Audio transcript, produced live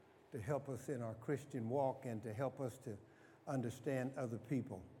to help us in our Christian walk and to help us to understand other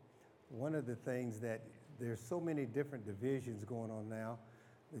people. One of the things that there's so many different divisions going on now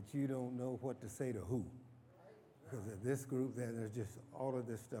that you don't know what to say to who. Because of this group, there's just all of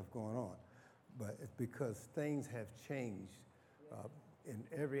this stuff going on. But it's because things have changed. In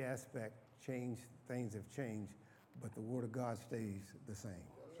every aspect, things have changed, but the Word of God stays the same.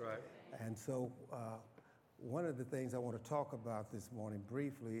 That's right. And so one of the things I want to talk about this morning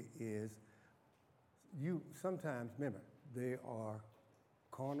briefly is you sometimes, remember, there are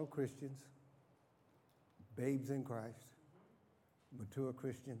carnal Christians, babes in Christ, mature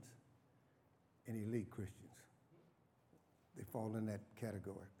Christians, and elite Christians. They fall in that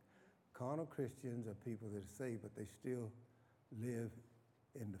category. Carnal Christians are people that are saved, but they still live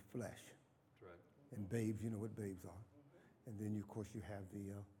in the flesh. That's right. And babes, you know what babes are. And then, of course, you have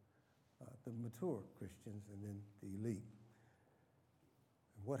the mature Christians and then the elite.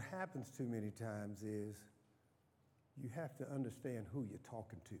 And what happens too many times is you have to understand who you're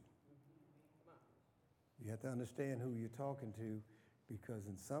talking to. You have to understand who you're talking to, because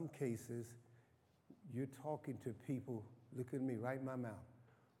in some cases, you're talking to people, look at me, right in my mouth.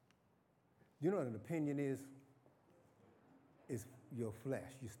 You know what an opinion is? It's your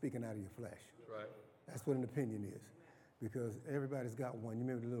flesh. You're speaking out of your flesh. Right. That's what an opinion is. Because everybody's got one. You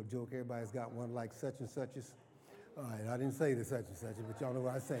remember the little joke, everybody's got one like such and such is? All right, I didn't say the such and such, but y'all know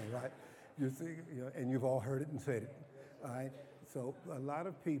what I'm saying, right? You see, and you've all heard it and said it. All right? So a lot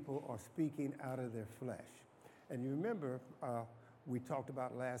of people are speaking out of their flesh. And you remember, we talked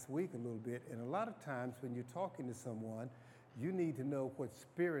about last week a little bit, and a lot of times when you're talking to someone, you need to know what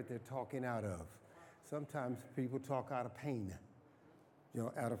spirit they're talking out of. Sometimes people talk out of pain,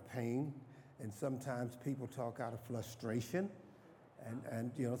 out of pain. And sometimes people talk out of frustration.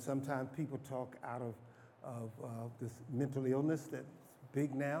 And sometimes people talk out of this mental illness that's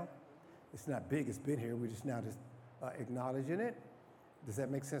big now. It's not big, it's been here. We're just now acknowledging it. Does that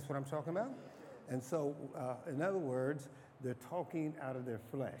make sense what I'm talking about? And so, in other words, they're talking out of their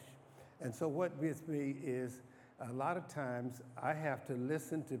flesh. And so what gets me is a lot of times I have to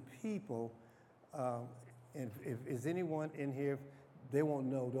listen to people, and if is anyone in here, they won't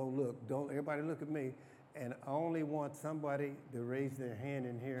know, don't everybody look at me, and I only want somebody to raise their hand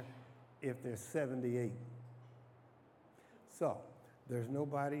in here if they're 78. So, there's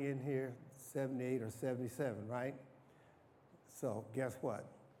nobody in here 78 or 77, right? So, guess what?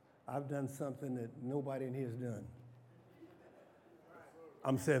 I've done something that nobody in here has done.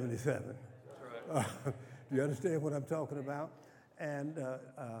 I'm 77. That's right. Do you understand what I'm talking about? And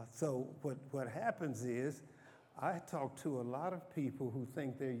so what happens is, I talk to a lot of people who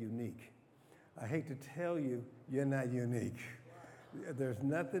think they're unique. I hate to tell you, you're not unique. There's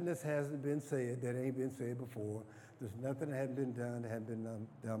nothing that hasn't been said that ain't been said before. There's nothing that hasn't been done that hasn't been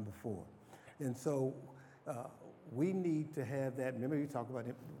done before. And so we need to have that. Remember you talk about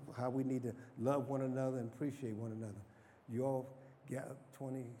how we need to love one another and appreciate one another. You all got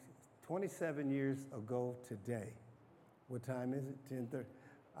 27 years ago today. What time is it? 10:30.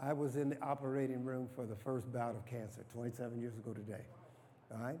 I was in the operating room for the first bout of cancer 27 years ago today,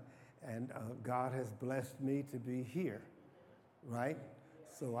 all right? And God has blessed me to be here, right?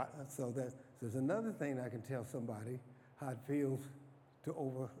 So there's another thing I can tell somebody, how it feels to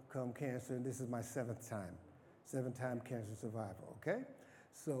overcome cancer, and this is my seventh-time cancer survivor, okay?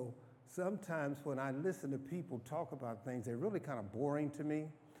 So sometimes when I listen to people talk about things, they're really kind of boring to me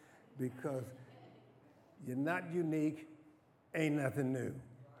because you're not unique, ain't nothing new.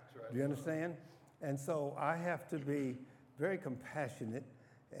 Do you understand? And so I have to be very compassionate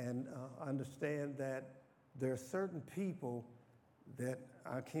and understand that there are certain people that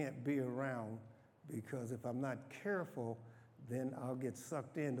I can't be around because if I'm not careful, then I'll get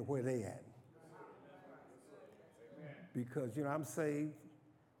sucked into where they at. Because, I'm saved.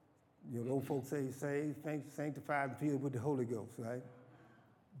 The old folks say saved, sanctified, and filled with the Holy Ghost, right?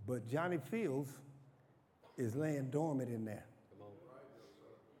 But Johnny Fields is laying dormant in there.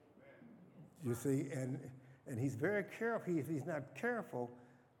 You see, and he's very careful. If he's not careful,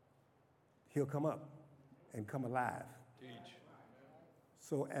 he'll come up and come alive. Teach.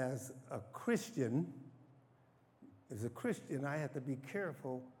 So as a Christian, I have to be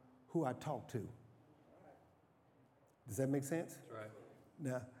careful who I talk to. Does that make sense? That's right.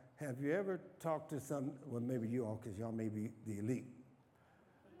 Now, have you ever talked to maybe you all, because y'all may be the elite.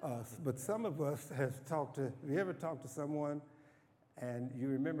 But some of us have you ever talked to someone and you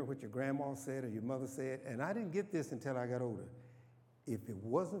remember what your grandma said or your mother said? And I didn't get this until I got older. If it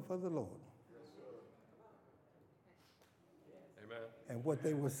wasn't for the Lord. Amen. And what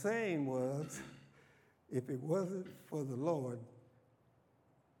they were saying was, if it wasn't for the Lord,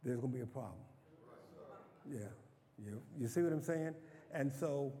 there's going to be a problem. Yeah, you see what I'm saying? And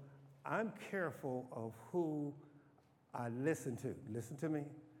so I'm careful of who I listen to. Listen to me.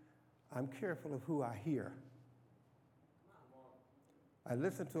 I'm careful of who I hear. I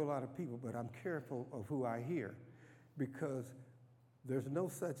listen to a lot of people, but I'm careful of who I hear because there's no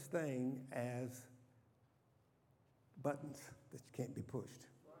such thing as buttons that can't be pushed.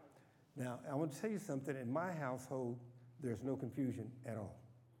 Now, I want to tell you something. In my household, there's no confusion at all,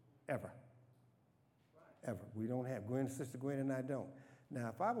 ever. Ever. We don't have. Sister Gwen and I don't. Now,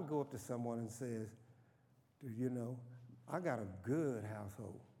 if I would go up to someone and says, "Do you know, I got a good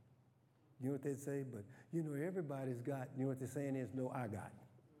household." You know what they'd say? But, everybody's got, what they're saying is, no, I got.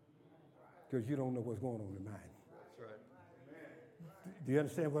 Because you don't know what's going on in mine. That's right. Do you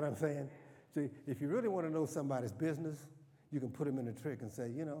understand what I'm saying? See, if you really want to know somebody's business, you can put them in a trick and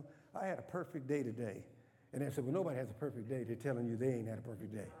say, I had a perfect day today. And they say, well, nobody has a perfect day. They're telling you they ain't had a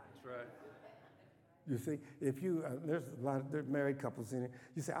perfect day. That's right. You see, if you, there's a lot of married couples in here.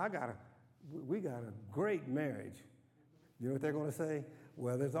 You say, we got a great marriage. You know what they're going to say?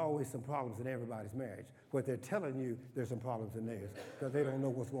 Well, there's always some problems in everybody's marriage. What they're telling you, there's some problems in theirs because they don't know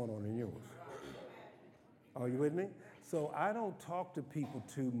what's going on in yours. Are you with me? So I don't talk to people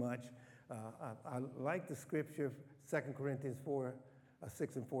too much. I like the scripture, 2 Corinthians 4,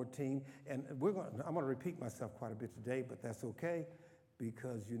 6 and 14. And I'm going to repeat myself quite a bit today, but that's okay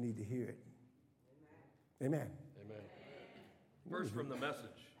because you need to hear it. Amen. Amen. Verse from the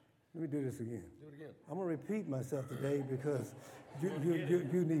Message. Let me do this again. Do it again. I'm going to repeat myself today because you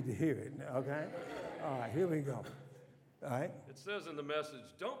need to hear it, okay? All right, here we go. All right? It says in the Message,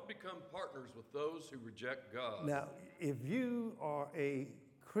 don't become partners with those who reject God. Now, if you are a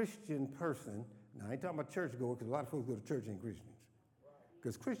Christian person, now I ain't talking about churchgoer because a lot of folks go to church and ain't Christians.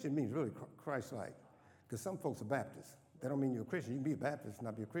 Because Christian means really Christ-like. Because some folks are Baptists. That don't mean you're a Christian. You can be a Baptist and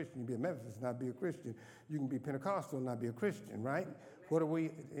not be a Christian. You can be a Methodist and not be a Christian. You can be Pentecostal and not be a Christian, right? What are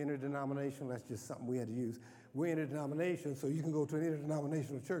we? Interdenominational, that's just something we had to use. We're interdenominational, so you can go to an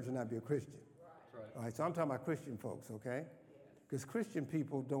interdenominational church and not be a Christian. That's right. All right, so I'm talking about Christian folks, okay? Because Christian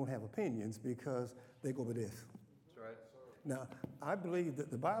people don't have opinions because they go with this. That's right. Now, I believe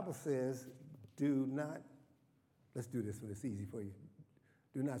that the Bible says, do not, let's do this when it's easy for you.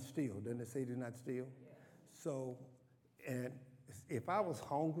 Do not steal. Doesn't it say do not steal? Yeah. So, and if I was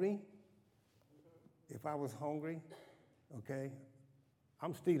hungry, okay,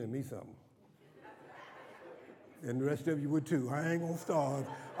 I'm stealing me something. And the rest of you would too. I ain't gonna starve.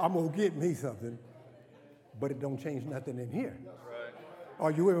 I'm gonna get me something. But it don't change nothing in here. That's right.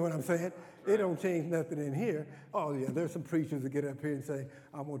 Are you with me what I'm saying? It don't change nothing in here. Oh yeah, there's some preachers that get up here and say,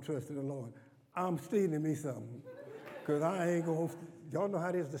 I'm gonna trust in the Lord. I'm stealing me something. Because I ain't gonna, y'all know how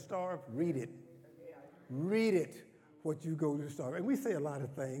it is to starve? Read it. Read it, what you go to starve. And we say a lot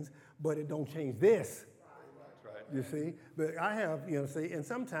of things, but it don't change this. You see? But I have, see, and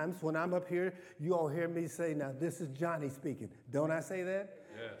sometimes when I'm up here, you all hear me say, now this is Johnny speaking. Don't I say that?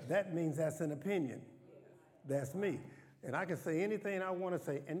 Yes. That means that's an opinion. That's me. And I can say anything I want to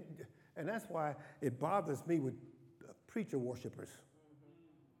say. And that's why it bothers me with preacher worshipers.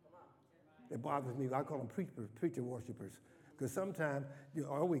 It bothers me. I call them preacher worshipers. Because sometimes,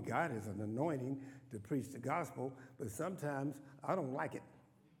 all we got is an anointing to preach the gospel, but sometimes I don't like it.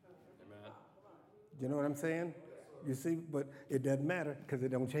 Amen. You know what I'm saying? You see, but it doesn't matter because it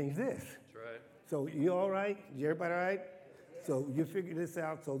don't change this. That's right. So you all right? Everybody all right? So you figure this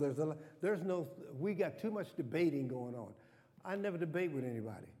out. So we got too much debating going on. I never debate with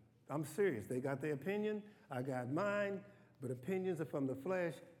anybody. I'm serious. They got their opinion. I got mine. But opinions are from the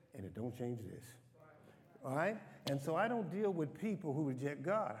flesh, and it don't change this. All right? And so I don't deal with people who reject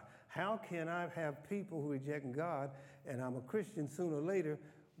God. How can I have people who reject God, and I'm a Christian sooner or later,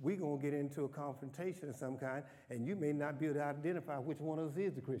 we're going to get into a confrontation of some kind, and you may not be able to identify which one of us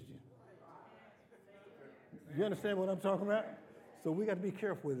is the Christian. You understand what I'm talking about? So we got to be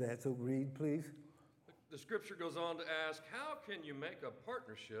careful with that. So read, please. The scripture goes on to ask, how can you make a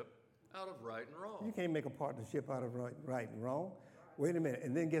partnership out of right and wrong? You can't make a partnership out of right and wrong. Wait a minute.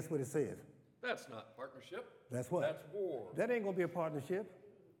 And then guess what it says? That's not partnership. That's what? That's war. That ain't going to be a partnership.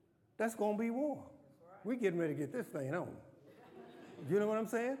 That's going to be war. We're getting ready to get this thing on. You know what I'm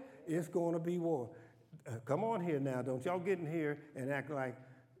saying? It's going to be war. Come on here now. Don't y'all get in here and act like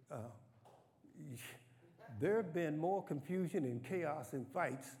there have been more confusion and chaos and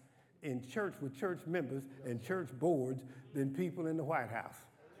fights in church with church members and church boards than people in the White House.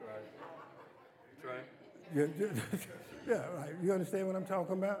 That's right. That's right. Yeah, right. You understand what I'm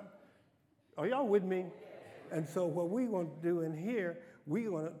talking about? Are y'all with me? And so what we want to do in here, we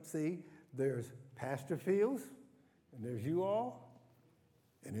want to see there's Pastor Fields, and there's you all,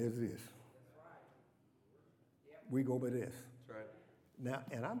 And here's this. We go by this. That's right. Now,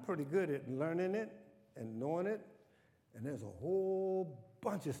 and I'm pretty good at learning it and knowing it, and there's a whole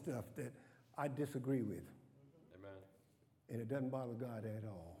bunch of stuff that I disagree with, Amen. and it doesn't bother God at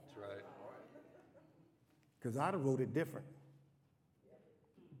all. That's right. Because I'd have wrote it different.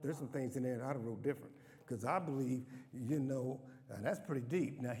 There's some things in there that I'd have wrote different. Because I believe, and that's pretty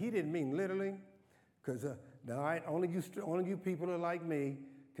deep. Now, he didn't mean literally, because now, all right, only you people that are like me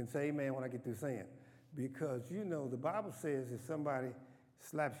can say amen when I get through saying. Because, the Bible says if somebody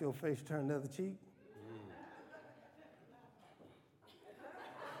slaps your face, turn the other cheek.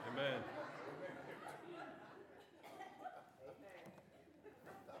 Amen.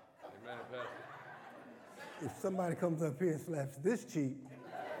 Amen, Pastor. If somebody comes up here and slaps this cheek,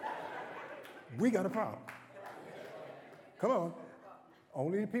 we got a problem. Come on.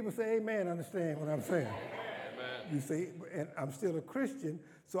 Only the people say amen understand what I'm saying. Amen. You see, and I'm still a Christian,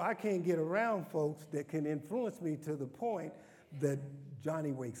 so I can't get around folks that can influence me to the point that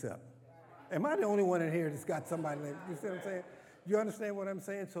Johnny wakes up. Am I the only one in here that's got somebody like, you see what I'm saying? You understand what I'm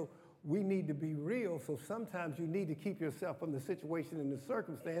saying? So we need to be real. So sometimes you need to keep yourself from the situation and the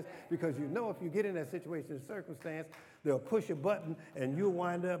circumstance, because if you get in that situation and circumstance, they'll push a button and you'll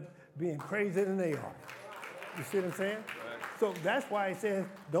wind up being crazier than they are. You see what I'm saying? Right. So that's why he says,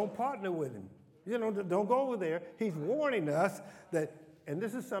 don't partner with him. Don't go over there. He's warning us that, and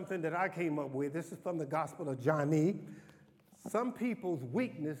this is something that I came up with. This is from the Gospel of Johnny. Some people's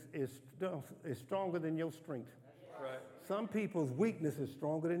weakness is stronger than your strength. Right. Some people's weakness is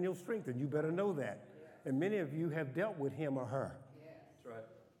stronger than your strength, and you better know that. And many of you have dealt with him or her. That's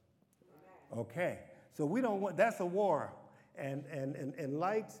right. Okay, so we don't want, that's a war. And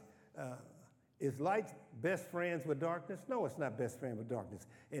light, is light best friends with darkness? No, it's not best friend with darkness.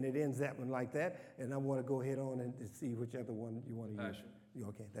 And it ends that one like that. And I want to go ahead on and see whichever one you want to use. Passion.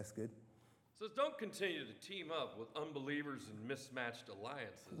 Okay, that's good. It says, don't continue to team up with unbelievers and mismatched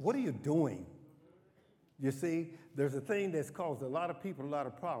alliances. What are you doing? You see, there's a thing that's caused a lot of people a lot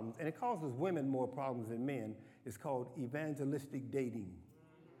of problems, and it causes women more problems than men. It's called evangelistic dating.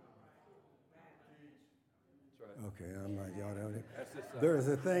 That's right. Okay, I'm like, y'all know that. That's this, There is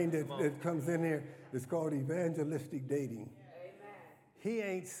a thing that comes in here. It's called evangelistic dating. He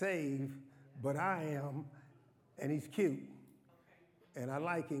ain't saved, but I am, and he's cute, and I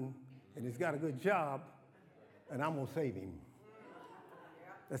like him, and he's got a good job, and I'm going to save him.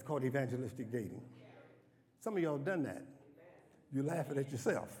 That's called evangelistic dating. Some of y'all have done that. You're laughing at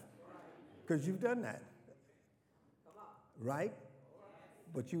yourself because you've done that. Right?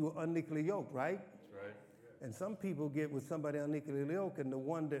 But you were unequally yoked, right? That's right. And some people get with somebody unequally yoked, and the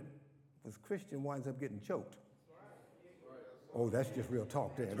one that was Christian winds up getting choked. Oh, that's just real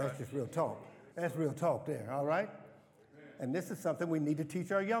talk there. That's just real talk. That's real talk there, all right? And this is something we need to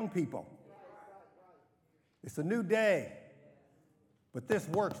teach our young people. It's a new day, but this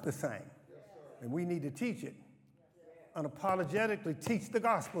works the same. And we need to teach it. Unapologetically teach the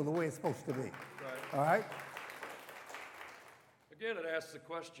gospel the way it's supposed to be. Right. All right? Again, it asks the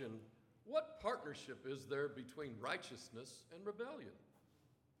question, what partnership is there between righteousness and rebellion?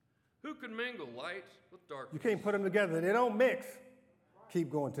 Who can mingle light with darkness? You can't put them together. They don't mix. Keep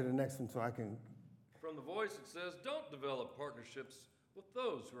going to the next one so I can. From the voice, it says, don't develop partnerships with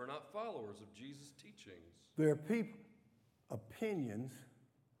those who are not followers of Jesus' teachings. There are people, opinions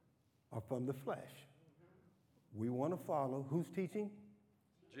are from the flesh. We want to follow whose teaching?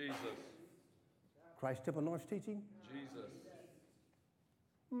 Jesus. Christ Temple North's teaching? Jesus.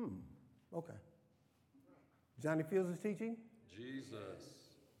 Okay. Johnny Fields' teaching? Jesus.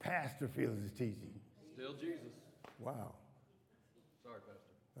 Pastor Fields' teaching. Still Jesus. Wow. Sorry,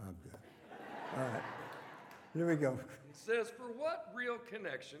 Pastor. I'm good. All right. Here we go. It says, for what real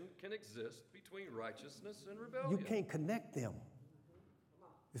connection can exist between righteousness and rebellion? You can't connect them.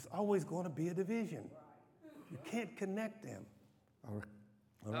 It's always going to be a division. You can't connect them. All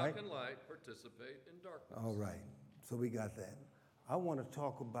How right? can light participate in darkness? All right. So we got that. I want to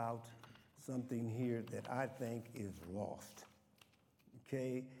talk about something here that I think is lost.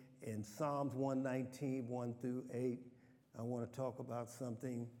 Okay? In Psalms 119, 1 through 8, I want to talk about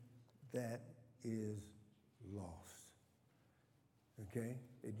something that is lost. Okay?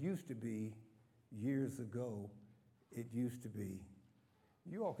 It used to be, years ago, it used to be,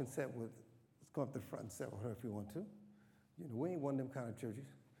 you all can sit with, let's go up the front and sit with her if you want to. You know, we ain't one of them kind of churches.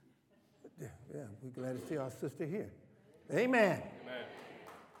 But yeah, we're glad to see our sister here. Amen. Amen.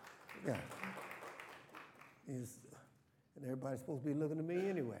 Yeah. And everybody's supposed to be looking at me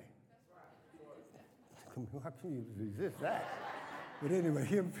anyway. How can you resist that? But anyway,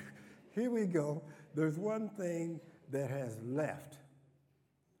 here we go. There's one thing that has left.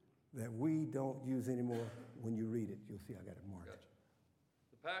 that we don't use anymore. When you read it, you'll see I got it marked. Gotcha.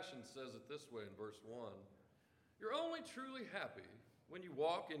 The Passion says it this way in verse 1. You're only truly happy when you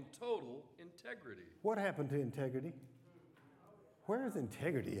walk in total integrity. What happened to integrity? Where is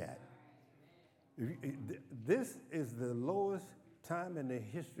integrity at? This is the lowest time in the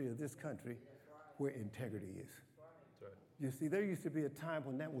history of this country where integrity is. That's right. You see, there used to be a time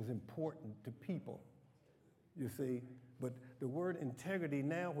when that was important to people. You see, but the word integrity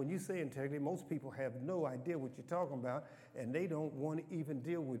now, when you say integrity, most people have no idea what you're talking about, and they don't want to even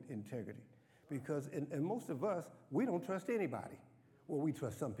deal with integrity. Because, and most of us, we don't trust anybody. Well, we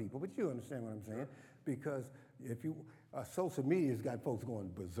trust some people, but you understand what I'm saying. Because if you, social media's got folks going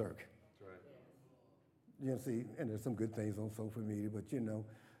berserk. That's right. You see, and there's some good things on social media, but you know,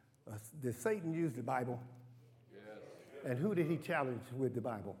 did Satan use the Bible? Yes. And who did he challenge with the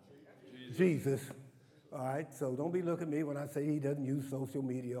Bible? Jesus. All right, so don't be looking at me when I say he doesn't use social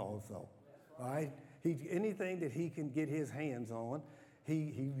media also. All right, anything that he can get his hands on,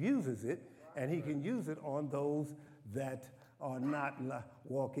 he uses it, and he can use it on those that are not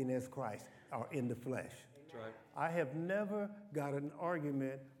walking as Christ, or in the flesh. That's right. I have never got an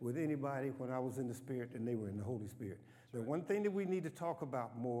argument with anybody when I was in the Spirit and they were in the Holy Spirit. The one thing that we need to talk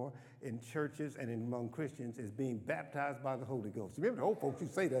about more in churches and among Christians is being baptized by the Holy Ghost. Remember, the old folks, you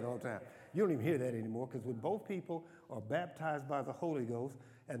say that all the time. You don't even hear that anymore, because when both people are baptized by the Holy Ghost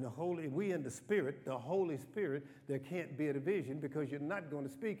and we in the Spirit, the Holy Spirit, there can't be a division, because you're not going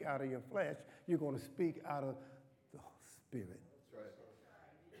to speak out of your flesh. You're going to speak out of the Spirit. That's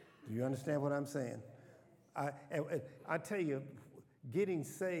right. Do you understand what I'm saying? I tell you, getting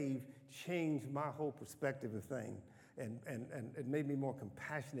saved changed my whole perspective of things, and it made me more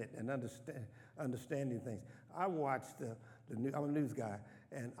compassionate and understanding things. I watched the news. I'm a news guy,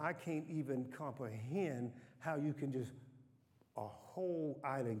 and I can't even comprehend how you can just a whole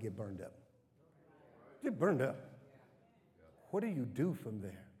island get burned up. Get burned up. What do you do from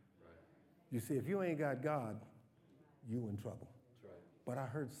there? You see, if you ain't got God, you in trouble. That's right. But I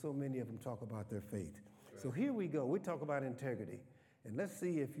heard so many of them talk about their faith. So here we go. We talk about integrity. And let's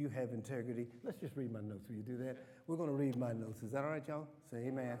see if you have integrity. Let's just read my notes. Will you do that? We're going to read my notes. Is that all right, y'all? Say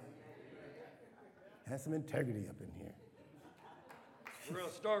amen. Have some integrity up in here. We're going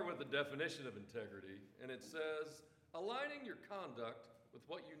to start with the definition of integrity, and it says, aligning your conduct with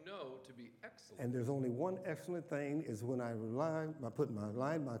what you know to be excellent. And there's only one excellent thing is when I put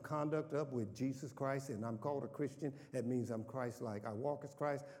my conduct up with Jesus Christ, and I'm called a Christian. That means I'm Christ-like. I walk as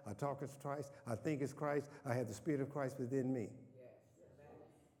Christ. I talk as Christ. I think as Christ. I have the Spirit of Christ within me.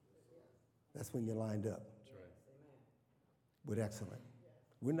 That's when you're lined up. That's right. With excellent.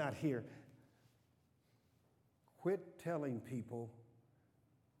 We're not here. Quit telling people,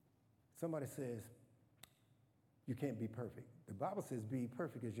 somebody says, you can't be perfect. The Bible says, be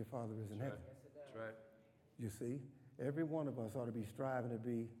perfect as your Father is in heaven. That's right. You see, every one of us ought to be striving to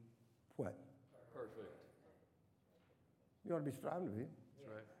be what? Perfect. You ought to be striving to be.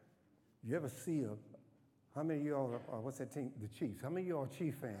 That's right. You ever see how many of y'all are, what's that team? The Chiefs. How many of y'all are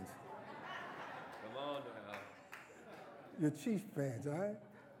Chief fans? Come on now. You're Chief fans, all right?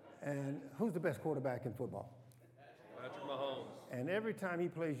 And who's the best quarterback in football? Patrick Mahomes. And every time he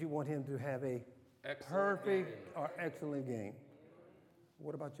plays, you want him to have a Excellent perfect game. or excellent game.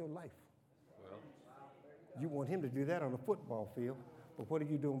 What about your life? Well, You want him to do that on a football field, but what are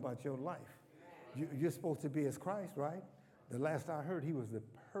you doing about your life? You're supposed to be as Christ, right? The last I heard, he was the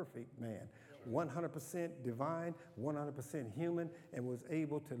perfect man, 100% divine, 100% human, and was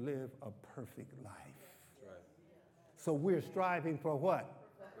able to live a perfect life. that's right. So we're striving for what?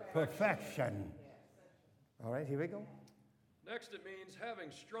 Perfection. All right, here we go. Next, it means having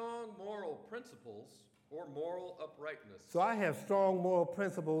strong moral principles or moral uprightness. So I have strong moral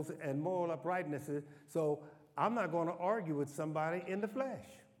principles and moral uprightness, so I'm not going to argue with somebody in the flesh.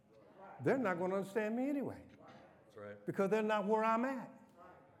 They're not going to understand me anyway, That's right. because they're not where I'm at.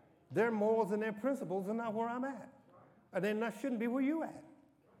 Their morals and their principles are not where I'm at. And they shouldn't be where you at.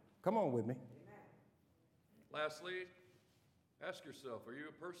 Come on with me. Lastly, ask yourself, are you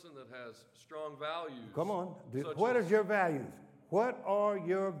a person that has strong values? Come on. such What as- is your values? What are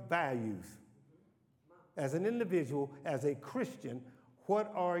your values? As an individual, as a Christian,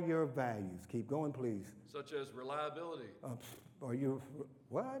 what are your values? Keep going, please. Such as reliability. Are you,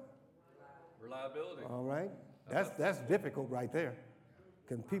 what? Reliability. All right. That's difficult right there.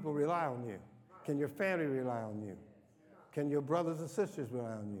 Can people rely on you? Can your family rely on you? Can your brothers and sisters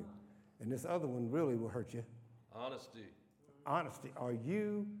rely on you? And this other one really will hurt you. Honesty. Honesty. Are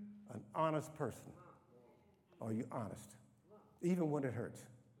you an honest person? Are you honest? Even when it hurts.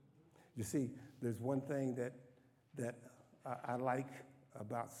 You see, there's one thing that I like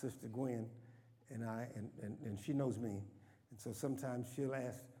about Sister Gwen and I, and she knows me. And so sometimes she'll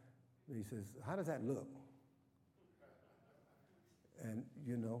ask me, says, how does that look? And,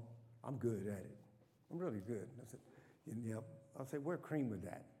 you know, I'm good at it. I'm really good. I said, yeah. I'll say, wear cream with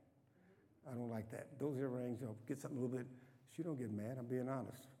that. I don't like that. Those earrings, you know, get something a little bit. She don't get mad. I'm being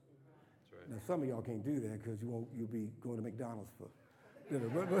honest. That's right. Now, some of y'all can't do that because you'll be going to McDonald's for, you know,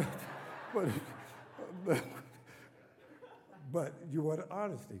 but you want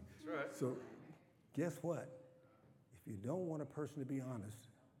honesty. That's right. So, guess what? If you don't want a person to be honest,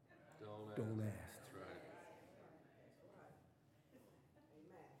 don't ask. That's right.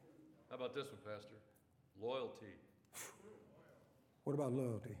 How about this one, Pastor? Loyalty. What about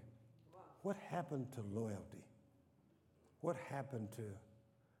loyalty? What happened to loyalty? What happened to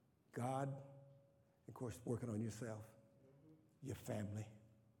God? Of course, working on yourself, your family.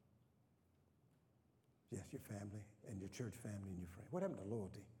 Yes, your family and your church family and your friends. What happened to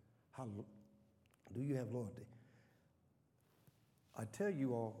loyalty? Do you have loyalty? I tell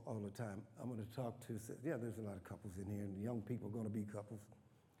you all the time, I'm going to talk to, there's a lot of couples in here, and young people are going to be couples.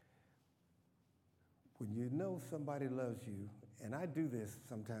 When you know somebody loves you, and I do this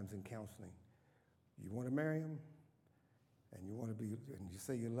sometimes in counseling, you want to marry them, and you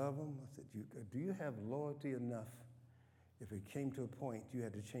say you love them. I said, do you have loyalty enough if it came to a point you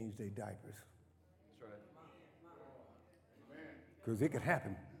had to change their diapers? That's right. Because it could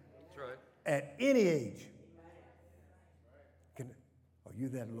happen. That's right. At any age. Are you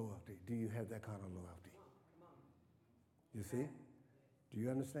that loyalty? Do you have that kind of loyalty? You see? Do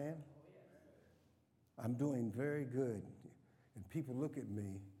you understand? I'm doing very good. And people look at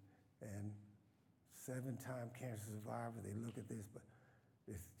me, and 7-time cancer survivor, they look at this, but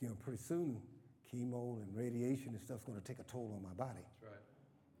it's, you know, pretty soon chemo and radiation and stuff's going to take a toll on my body. That's right.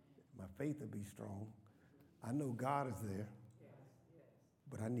 My faith will be strong. I know God is there,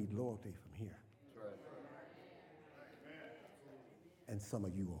 but I need loyalty from here. That's right. And some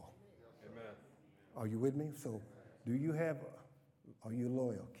of you all. Amen. Are you with me? So are you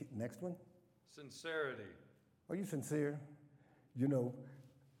loyal? Next one. Sincerity. Are you sincere? You know,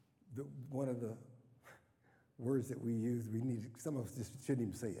 one of the words that we use, some of us just shouldn't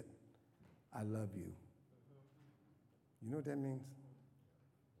even say it. I love you. You know what that means?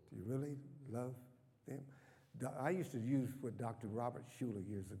 Do you really love them? I used to use what Dr. Robert Schuller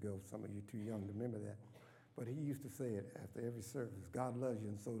years ago. Some of you too young to remember that. But he used to say it after every service, God loves you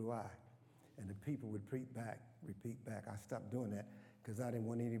and so do I. And the people would repeat back. I stopped doing that because I didn't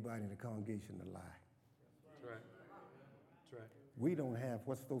want anybody in the congregation to lie. That's right. That's right. We don't have,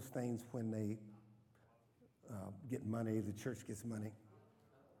 what's those things when they get money, the church gets money?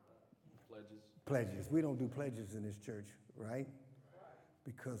 Pledges. Pledges. We don't do pledges in this church, right?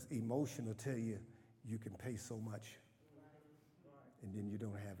 Because emotion will tell you you can pay so much, and then you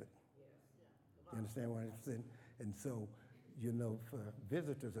don't have it. You understand what I'm saying? And so, you know,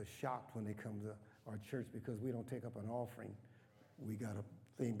 visitors are shocked when they come to our church because we don't take up an offering. We got a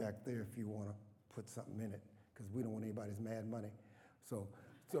thing back there if you want to put something in it, because we don't want anybody's mad money. So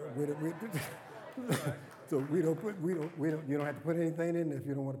you don't have to put anything in there if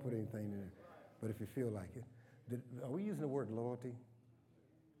you don't want to put anything in there. But if you feel like it, are we using the word loyalty?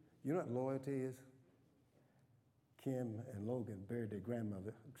 You know what loyalty is? Kim and Logan buried their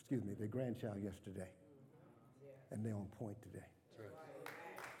grandchild yesterday. And they're on point today. That's right.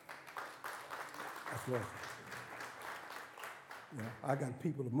 That's loyalty. You know, I got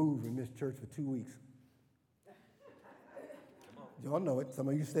people to move in this church for 2 weeks. Y'all know it. Some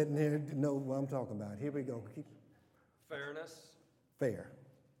of you sitting here know what I'm talking about. Here we go. Fairness. Fair.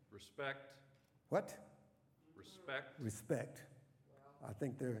 Respect. What? Respect. Respect. I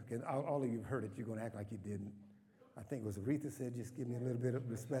think all of you have heard it. You're going to act like you didn't. I think it was Aretha said, just give me a little bit of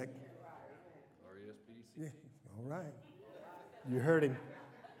respect. R-E-S-P-E-C-T. Yeah, all right. You heard him.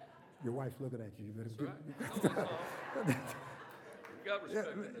 Your wife's looking at you. You better That's right. You got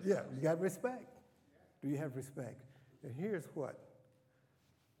respect. Yeah, you got respect. Do you have respect? And here's what.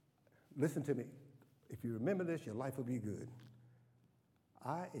 Listen to me. If you remember this, your life will be good.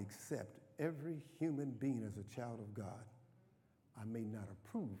 I accept every human being as a child of God. I may not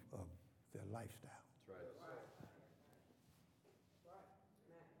approve of their lifestyle. That's right.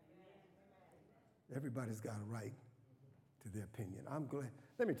 Everybody's got a right to their opinion. I'm glad.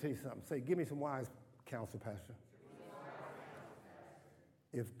 Let me tell you something. Give me some wise counsel, Pastor.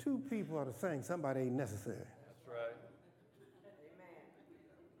 If two people are the same, somebody ain't necessary. That's right. Say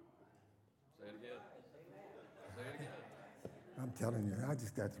it again. Say it again. I'm telling you, I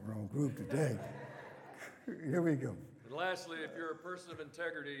just got the wrong group today. Here we go. And lastly, if you're a person of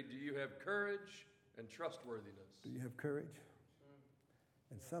integrity, do you have courage and trustworthiness? Do you have courage?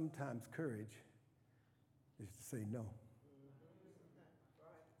 And sometimes courage is to say no.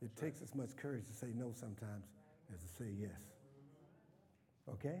 It takes as much courage to say no sometimes as to say yes.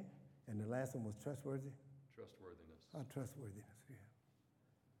 Okay? And the last one was trustworthy? Trustworthiness. Trustworthiness, yeah.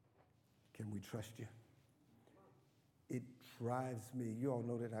 Can we trust you? It drives me. You all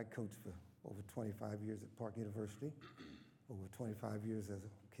know that I coached for over 25 years at Park University, over 25 years as a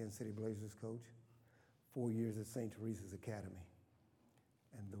Kansas City Blazers coach, 4 years at St. Teresa's Academy.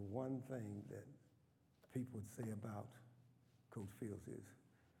 And the one thing that people would say about Coach Fields is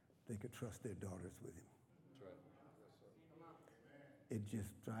they could trust their daughters with him. That's right. It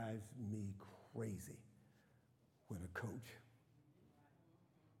just drives me crazy when a coach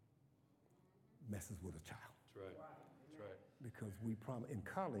messes with a child. That's right. That's right. Because we promise, in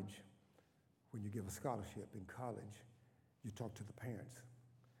college, when you give a scholarship in college, you talk to the parents.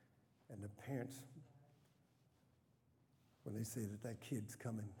 And the parents, when they say that kid's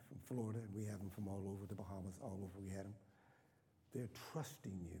coming from Florida, and we have them from all over the Bahamas, all over we had them, they're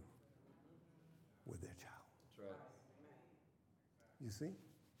trusting you with their child. That's right. You see?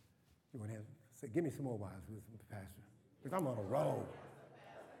 You want to say, give me some more wives, Pastor, because I'm on a roll.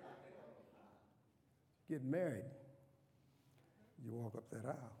 Get married. You walk up that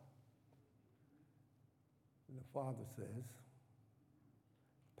aisle. And the father says,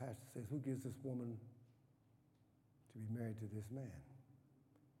 the pastor says, who gives this woman to be married to this man?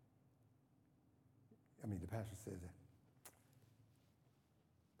 I mean, the pastor says that.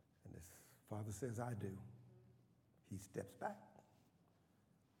 And this father says, I do. He steps back.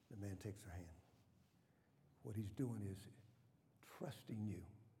 The man takes her hand. What he's doing is trusting you.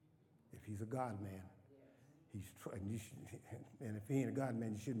 If he's a God man, and if he ain't a God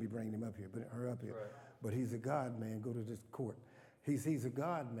man, you shouldn't be bringing him up here, but her up here. Right. But he's a God man. Go to this court. He's a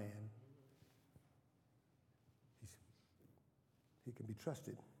God man. He can be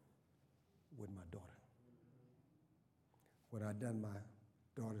trusted with my daughter. When I done my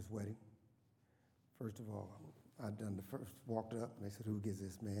daughter's wedding, first of all, walked up and they said, who gives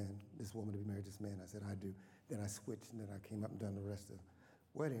this woman to be married to this man? I said, I do. Then I switched and then I came up and done the rest of the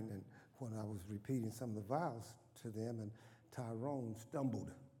wedding. And when I was repeating some of the vows to them, and Tyrone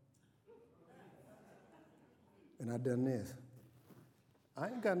stumbled. And I done this. I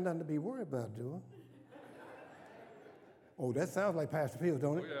ain't got nothing to be worried about, do I? Oh, that sounds like Pastor Fields,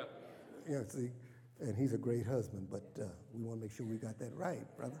 don't it? Oh, yeah. Yeah, see, and he's a great husband, but we want to make sure we got that right,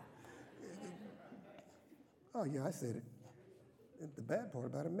 brother. Oh, yeah, I said it. The bad part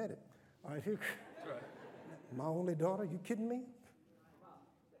about it, I admit it. All right, here. That's right. My only daughter, you kidding me?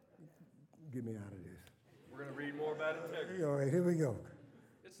 Get me out of this. We're going to read more about integrity. All right, here we go.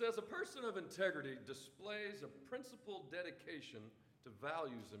 It says, a person of integrity displays a principled dedication to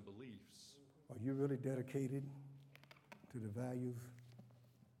values and beliefs. Are you really dedicated to the values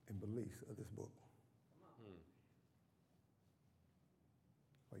and beliefs of this book?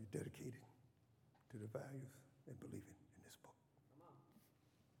 Are you dedicated to the values and believing in this book?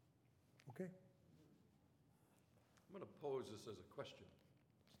 Okay? I'm going to pose this as a question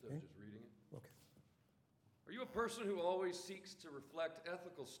instead of just reading it. Okay. Are you a person who always seeks to reflect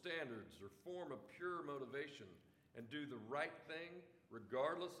ethical standards or form a pure motivation and do the right thing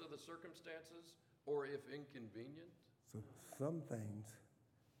regardless of the circumstances or if inconvenient? So some things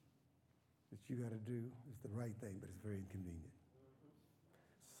that you got to do is the right thing, but it's very inconvenient.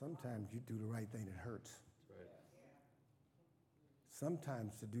 Sometimes you do the right thing, it hurts. That's right.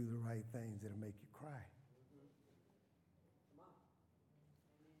 Sometimes to do the right things, it'll make you cry.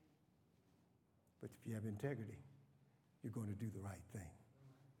 But if you have integrity, you're going to do the right thing.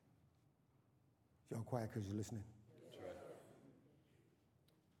 Y'all quiet because you're listening? That's right.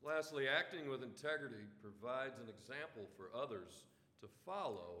 Lastly, acting with integrity provides an example for others to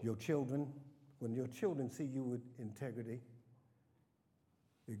follow. Your children, when your children see you with integrity,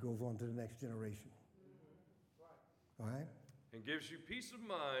 it goes on to the next generation. All right? And gives you peace of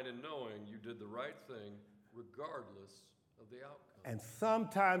mind in knowing you did the right thing regardless of the outcome. And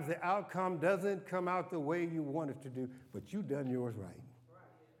sometimes the outcome doesn't come out the way you want it to do, but you done yours right.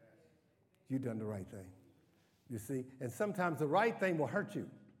 You done the right thing. You see? And sometimes the right thing will hurt you,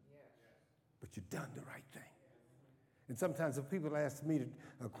 but you done the right thing. And sometimes if people ask me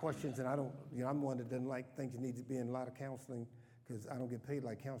questions, and I don't, I'm one that doesn't like things that need to be in a lot of counseling because I don't get paid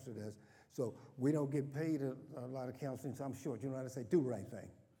like counselor does. So we don't get paid a lot of counseling, so I'm short. You know how to say, do the right thing.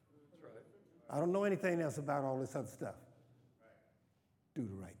 That's right. I don't know anything else about all this other stuff. Do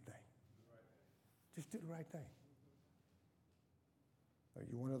the right thing. Just do the right thing. Are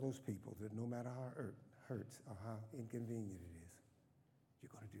you one of those people that no matter how it hurts or how inconvenient it is,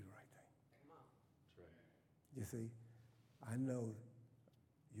 you're going to do the right thing? That's right. You see, I know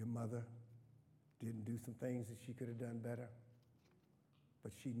mother didn't do some things that she could have done better,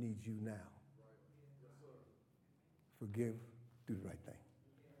 but she needs you now. Forgive, do the right thing.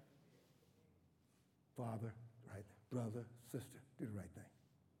 Father, right, brother, sister, do the right thing.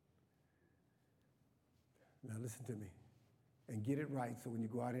 Now listen to me and get it right so when you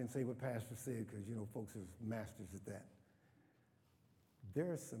go out here and say what Pastor said, because you know folks are masters at that.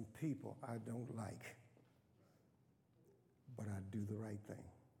 There are some people I don't like, but I do the right thing.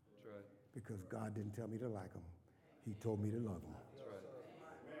 That's right. Because God didn't tell me to like them. He told me to love them. That's right.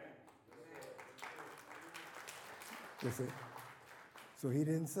 That's it. So he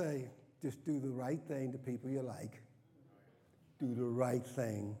didn't say, just do the right thing to people you like. Do the right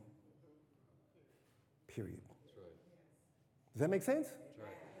thing, period. That's right. Does that make sense? That's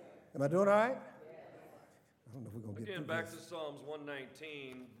right. Am I doing all right? I don't know if we're going to get Again, through back this. to Psalms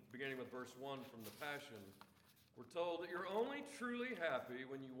 119, beginning with verse 1 from the Passion. We're told that you're only truly happy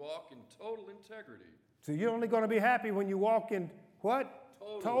when you walk in total integrity. So you're only going to be happy when you walk in what?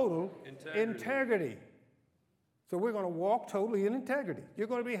 Total integrity. So we're going to walk totally in integrity. You're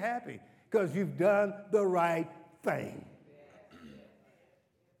going to be happy because you've done the right thing.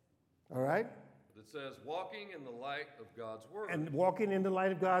 All right? It says, walking in the light of God's word. And walking in the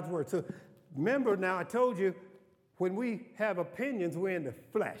light of God's word. So remember now, I told you, when we have opinions, we're in the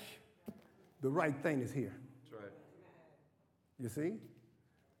flesh. The right thing is here. That's right. You see?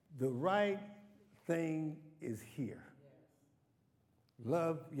 The right thing is here.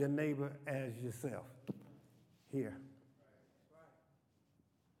 Love your neighbor as yourself. Here.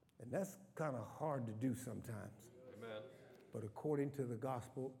 And that's kind of hard to do sometimes. Amen. But according to the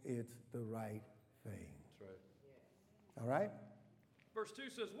gospel, it's the right thing. That's right. All right? Verse 2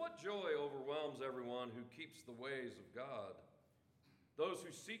 says, what joy overwhelms everyone who keeps the ways of God, those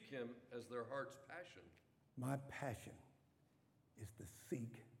who seek him as their heart's passion. My passion is to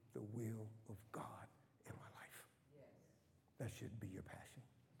seek the will of God in my life. That should be your passion.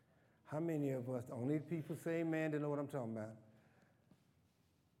 How many of us, only people say amen to know what I'm talking about,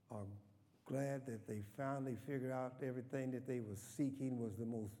 are glad that they finally figured out everything that they were seeking was the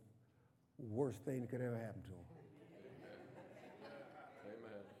most worst thing that could ever happen to them.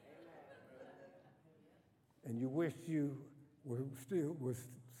 Amen. And you wish you were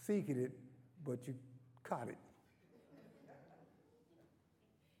seeking it, but you caught it.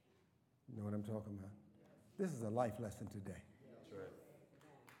 You know what I'm talking about? This is a life lesson today. That's right.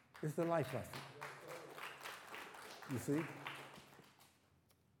 It's a life lesson. You see?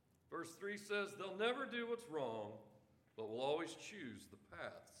 Verse 3 says, they'll never do what's wrong, but will always choose the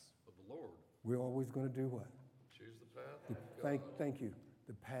paths of the Lord. We're always going to do what? Choose the path of God. Thank you.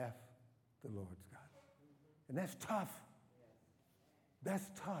 The path the Lord's got. And that's tough. That's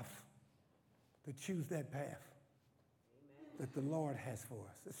tough to choose that path that the Lord has for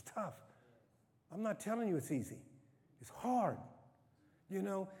us. It's tough. I'm not telling you it's easy. It's hard. You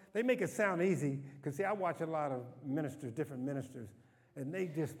know, they make it sound easy because, see, I watch a lot of ministers, different ministers, and they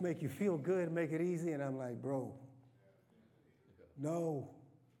just make you feel good and make it easy. And I'm like, bro, no,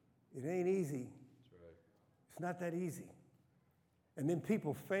 it ain't easy. That's right. It's not that easy. And then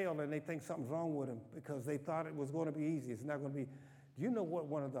people fail and they think something's wrong with them because they thought it was going to be easy. It's not going to be. Do you know what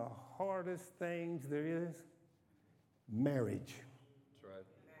one of the hardest things there is? Marriage. That's right.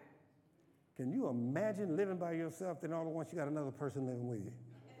 Can you imagine living by yourself, then all at once you got another person living with you?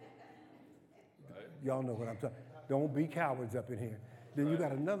 Right. Y'all know what I'm talking. Don't be cowards up in here. Then you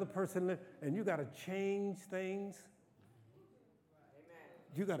got another person, and you got to change things.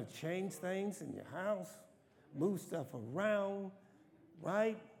 You got to change things in your house, move stuff around,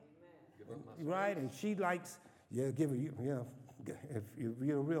 right? Right, and she likes, give her, if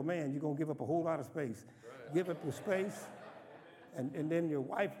you're a real man, you're going to give up a whole lot of space. Right. Give up your space, and then your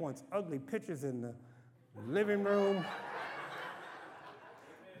wife wants ugly pictures in the living room.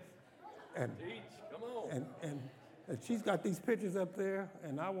 And, Come on. and she's got these pictures up there,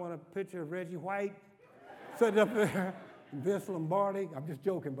 and I want a picture of Reggie White sitting up there, and Vince Lombardi. I'm just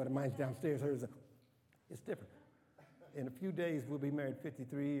joking, but mine's downstairs. Hers, it's different. In a few days, we'll be married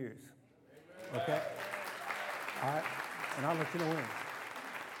 53 years. Okay? All right? And I'll let you know when.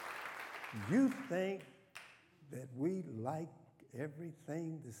 You think that we like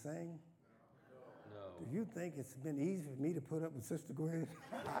everything the same? No. Do you think it's been easy for me to put up with Sister Gwen?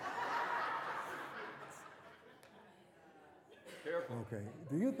 Careful. Okay.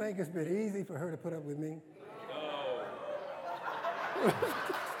 Do you think it's been easy for her to put up with me? No. You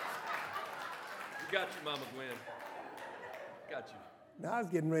got you, Mama Gwen. Got you. Now, I was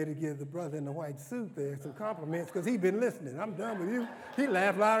getting ready to give the brother in the white suit there some compliments because he'd been listening. I'm done with you. He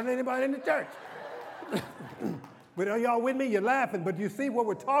laughed louder than anybody in the church. But are y'all with me? You're laughing, but you see what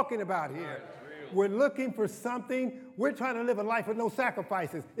we're talking about here. Right, We're looking for something. We're trying to live a life with no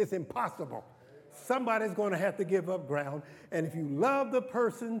sacrifices. It's impossible. Somebody's going to have to give up ground. And if you love the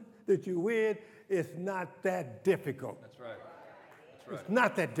person that you're with, it's not that difficult. That's right. That's right. It's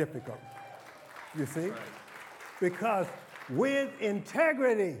not that difficult. You see? Right. Because with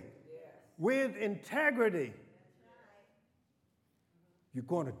integrity, you're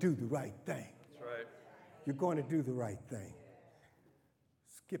going to do the right thing. That's right. You're going to do the right thing.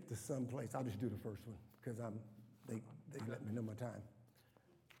 Skip to some place. I'll just do the first one because they let me know my time.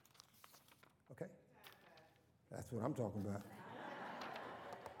 Okay? That's what I'm talking about.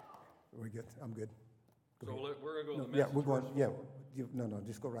 We're good. I'm good. Go So ahead. we're going to go to the Yeah, message. we're going. verse Yeah. four. No,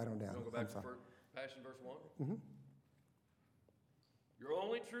 just go right on down. You want to go I'm back to sorry. Passion verse 1? You're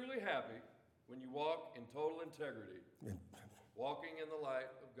only truly happy when you walk in total integrity, And walking in the light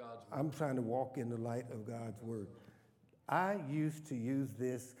of God's word. I'm trying to walk in the light of God's word. I used to use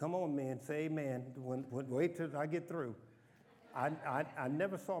this. Come on, man. Say amen. Wait till I get through. I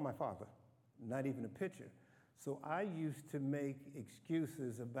never saw my father, not even a picture. So I used to make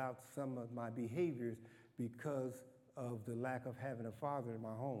excuses about some of my behaviors because of the lack of having a father in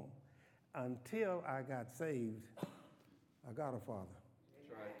my home. Until I got saved, I got a father.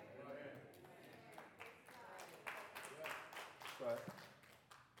 That's right. That's right.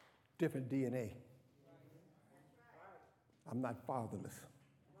 Different DNA. I'm not fatherless.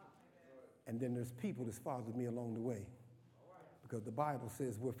 And then there's people that's fathered me along the way. Because the Bible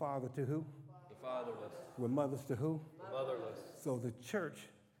says we're father to who? The fatherless, We're mothers to who? the motherless. So the church,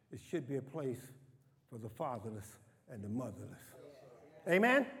 it should be a place for the fatherless and the motherless.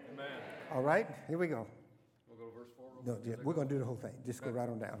 Amen? Amen. All right, here we go. We'll go to verse 4 real No, quick. yeah, we're going to do the whole thing. Just go right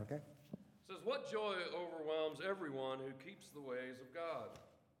on down, okay? It says, what joy overwhelms everyone who keeps the ways of God,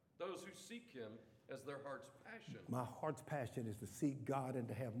 those who seek him as their heart's passion. My heart's passion is to seek God and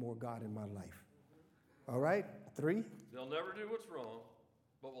to have more God in my life. All right, 3. They'll never do what's wrong,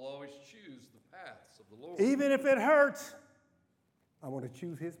 but will always choose the paths of the Lord. Even if it hurts, I want to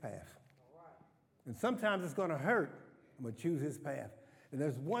choose his path. And sometimes it's going to hurt. I'm going to choose his path. And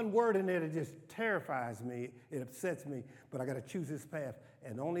there's one word in there that just terrifies me. It upsets me, but I got to choose his path.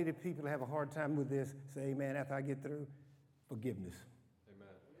 And only the people that have a hard time with this say amen after I get through. Forgiveness. Amen.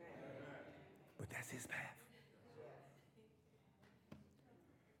 But that's his path.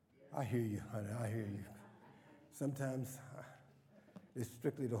 I hear you, honey. I hear you. Sometimes it's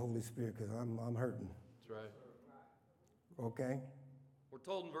strictly the Holy Spirit because I'm hurting. That's right. Okay? We're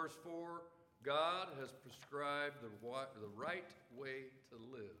told in verse 4, God has prescribed the right way to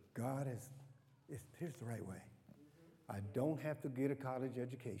live. God here's the right way. I don't have to get a college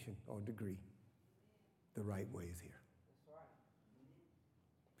education or degree. The right way is here.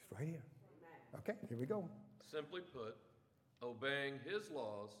 It's right here. Okay, here we go. Simply put, obeying his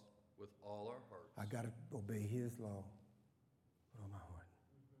laws with all our hearts. I got to obey his law with all my heart.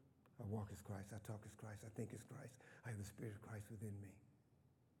 I walk as Christ. I talk as Christ. I think as Christ. I have the Spirit of Christ within me.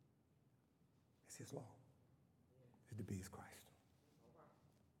 It's his law. It's to be as Christ.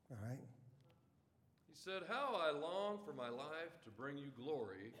 All right? He said, how I long for my life to bring you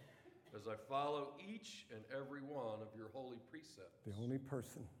glory as I follow each and every one of your holy precepts. The only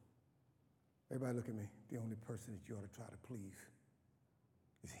person, everybody look at me, the only person that you ought to try to please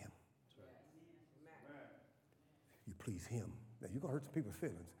is him. You please him. Now, you're going to hurt some people's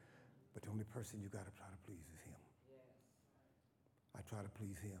feelings, but the only person you got to try to please is him. I try to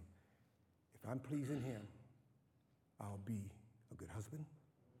please him. If I'm pleasing him, I'll be a good husband,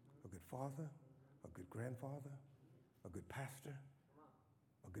 a good father, a good grandfather, a good pastor,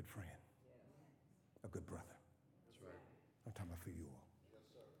 a good friend, a good brother. That's right. I'm talking about for you all.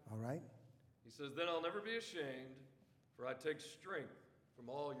 All right? He says, then I'll never be ashamed, for I take strength from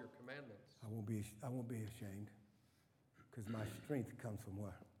all your commandments. I won't be ashamed because my strength comes from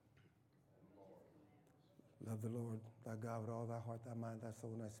where? Love the Lord thy God with all thy heart, thy mind, thy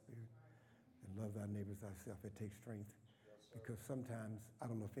soul, and thy spirit. And love thy neighbors thyself. It takes strength. Because sometimes, I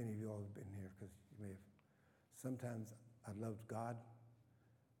don't know if any of you all have been here, because you may have. Sometimes I loved God,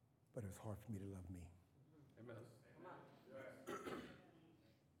 but it was hard for me to love me. Amen.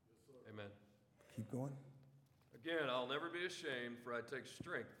 Amen. Keep going. Again, I'll never be ashamed, for I take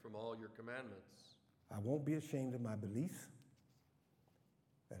strength from all your commandments. I won't be ashamed of my beliefs,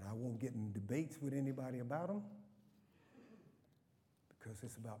 and I won't get in debates with anybody about them, because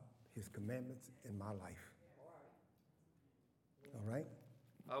it's about his commandments in my life. All right?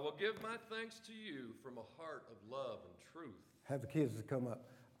 I will give my thanks to you from a heart of love and truth. Have the kids to come up.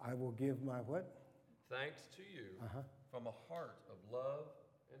 I will give my what? Thanks to you from a heart of love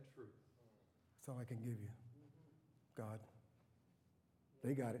and truth. That's all I can give you. God.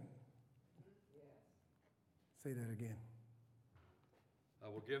 They got it. Say that again. I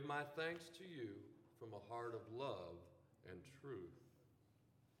will give my thanks to you from a heart of love and truth.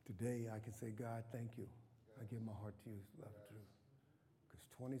 Today I can say, God, thank you. I give my heart to you, love and truth. Because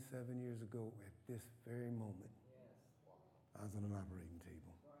 27 years ago, at this very moment, I was on an operating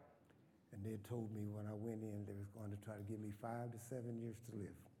table. And they had told me when I went in, they was going to try to give me 5 to 7 years to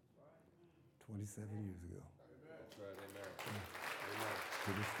live. 27 years ago. That's right, amen. Amen. To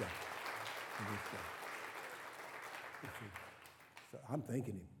this day. To this day. You see, so I'm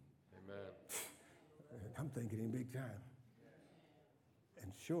thanking him. Amen. I'm thanking him big time.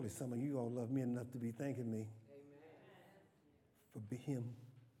 And surely some of you all love me enough to be thanking me for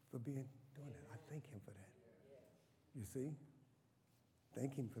doing that. I thank him for that. You see?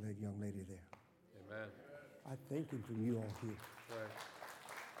 Thank him for that young lady there. Amen. I thank him for you all here. That's right.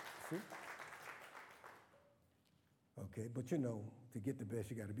 See? Okay, but you know, to get the best,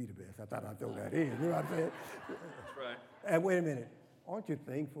 you got to be the best. I thought I'd throw that in. You know what I'm saying? That's right. And wait a minute. Aren't you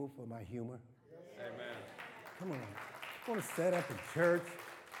thankful for my humor? Amen. Come on. I want to set up in church.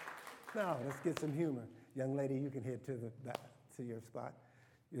 No, let's get some humor. Young lady, you can head to the back, to your spot.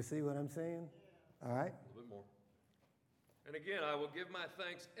 You see what I'm saying? All right? A little bit more. And again, I will give my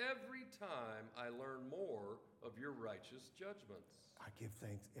thanks every time I learn more of your righteous judgments. I give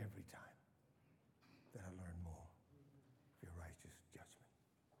thanks every time that I learn more of your righteous judgment.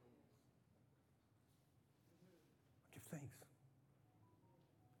 I give thanks.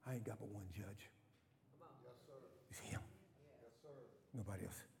 I ain't got but one judge. Yes, sir. It's him. Yes, sir. Nobody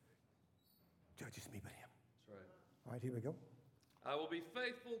else judges me but him. That's right. All right, here we go. I will be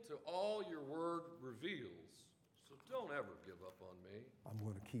faithful to all your word reveals, so don't ever give up on me. I'm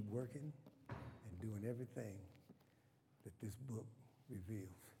going to keep working and doing everything that this book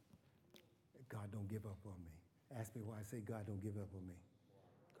reveals. God don't give up on me. Ask me why I say God don't give up on me.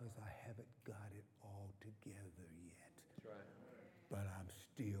 Because I haven't got it all together yet. That's right. But I'm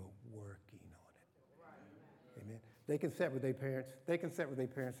still working on it. Amen. They can sit with their parents. They can sit with their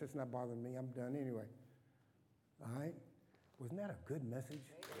parents. It's not bothering me. I'm done anyway. All right? Wasn't that a good message?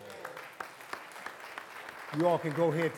 You all can go ahead